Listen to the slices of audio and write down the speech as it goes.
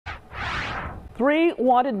3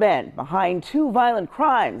 wanted men behind 2 violent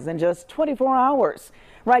crimes in just 24 hours.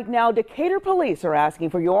 Right now, Decatur police are asking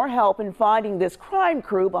for your help in finding this crime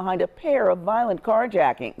crew behind a pair of violent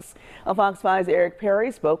carjackings. Fox 5's Eric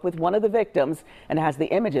Perry spoke with one of the victims and has the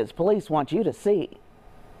images police want you to see.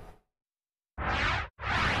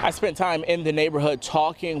 I spent time in the neighborhood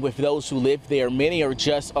talking with those who live there. Many are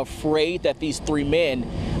just afraid that these 3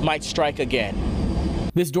 men might strike again.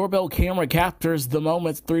 This doorbell camera captures the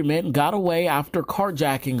moments 3 men got away after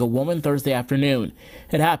carjacking a woman Thursday afternoon.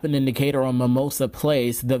 It happened in Decatur on Mimosa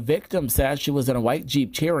Place. The victim says she was in a white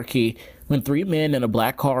Jeep Cherokee when 3 men in a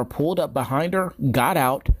black car pulled up behind her, got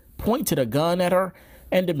out, pointed a gun at her,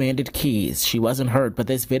 and demanded keys. She wasn't hurt, but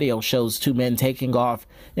this video shows 2 men taking off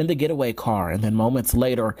in the getaway car, and then moments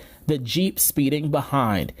later, the Jeep speeding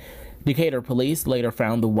behind. Decatur police later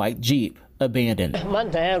found the white Jeep abandoned. My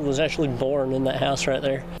dad was actually born in that house right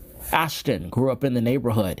there. Ashton grew up in the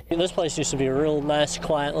neighborhood. This place used to be a real nice,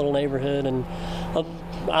 quiet little neighborhood, and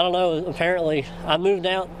I don't know, apparently I moved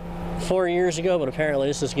out 4 years ago, but apparently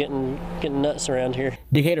this is getting nuts around here.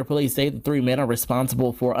 Decatur police say the 3 men are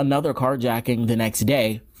responsible for another carjacking the next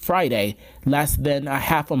day, Friday, less than a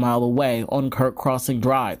half a mile away on Kirk Crossing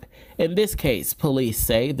Drive. In this case, police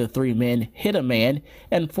say the 3 men hit a man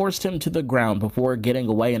and forced him to the ground before getting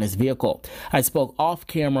away in his vehicle. I spoke off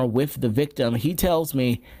camera with the victim. He tells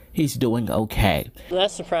me he's doing okay. That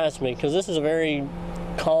surprised me because this is a very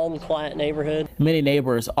calm, quiet neighborhood. Many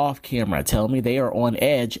neighbors off camera tell me they are on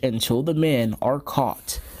edge until the men are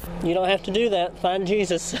caught. You don't have to do that. Find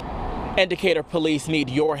Jesus. And Decatur police need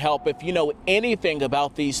your help. If you know anything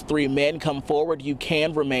about these 3 men, come forward. You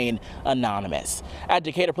can remain anonymous. At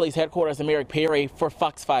Decatur Police Headquarters, I'm Eric Perry for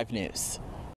Fox 5 News.